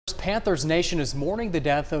Panthers Nation is mourning the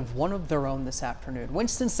death of one of their own this afternoon.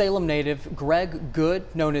 Winston-Salem native Greg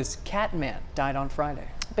Good, known as Catman, died on Friday.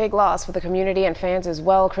 Big loss for the community and fans as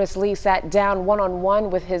well. Chris Lee sat down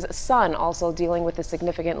one-on-one with his son, also dealing with a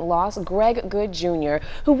significant loss, Greg Good Jr.,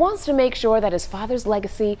 who wants to make sure that his father's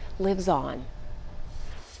legacy lives on.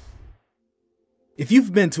 If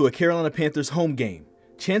you've been to a Carolina Panthers home game,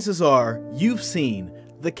 chances are you've seen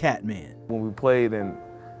the Catman. When we played in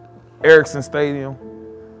Erickson Stadium,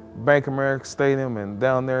 Bank of America Stadium, and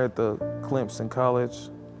down there at the Clemson College,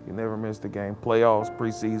 you never missed a game. Playoffs,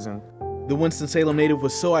 preseason. The Winston-Salem native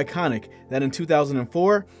was so iconic that in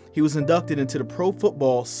 2004, he was inducted into the Pro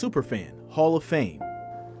Football Superfan Hall of Fame.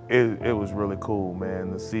 It was really cool,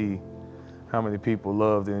 man, to see how many people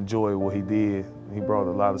loved and enjoyed what he did. He brought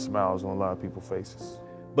a lot of smiles on a lot of people's faces.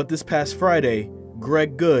 But this past Friday,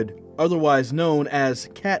 Greg Good, otherwise known as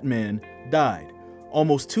Catman, died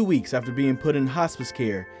almost 2 weeks after being put in hospice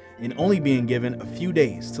care and only being given a few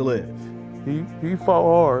days to live. He fought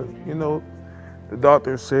hard, you know. The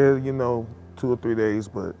doctor said, 2 or 3 days,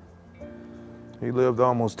 but he lived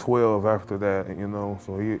almost 12 after that,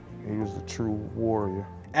 so he was a true warrior.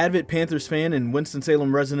 Avid Panthers fan and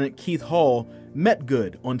Winston-Salem resident Keith Hall met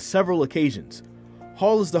Good on several occasions.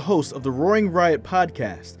 Hall is the host of the Roaring Riot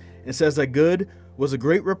podcast and says that Good was a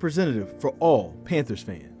great representative for all Panthers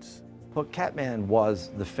fans. Well, Catman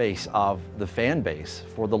was the face of the fan base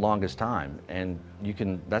for the longest time, and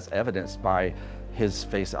that's evidenced by his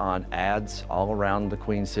face on ads all around the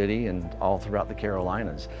Queen City and all throughout the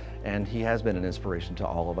Carolinas. And he has been an inspiration to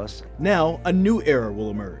all of us. Now, a new era will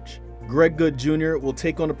emerge. Greg Good Jr. will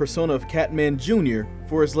take on the persona of Catman Jr.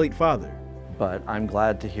 for his late father. But I'm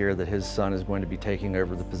glad to hear that his son is going to be taking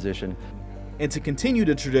over the position. And to continue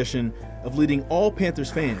the tradition of leading all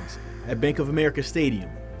Panthers fans at Bank of America Stadium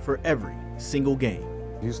for every single game.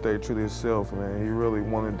 He stayed true to himself, man. He really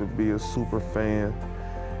wanted to be a super fan.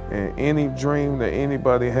 And any dream that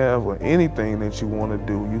anybody have or anything that you want to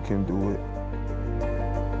do, you can do it.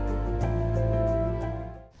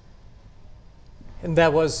 And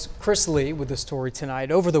that was Chris Lee with the story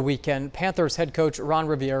tonight. Over the weekend, Panthers head coach Ron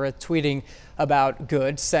Rivera tweeting about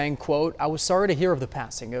Good, saying, quote, "I was sorry to hear of the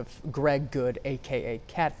passing of Greg Good, a.k.a.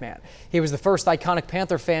 Catman. He was the first iconic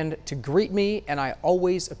Panther fan to greet me, and I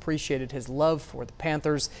always appreciated his love for the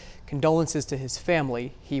Panthers. Condolences to his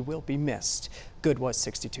family. He will be missed." Good was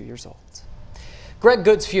 62 years old. Greg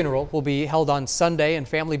Good's funeral will be held on Sunday, and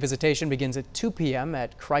family visitation begins at 2 p.m.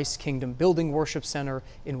 at Christ Kingdom Building Worship Center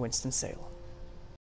in Winston-Salem.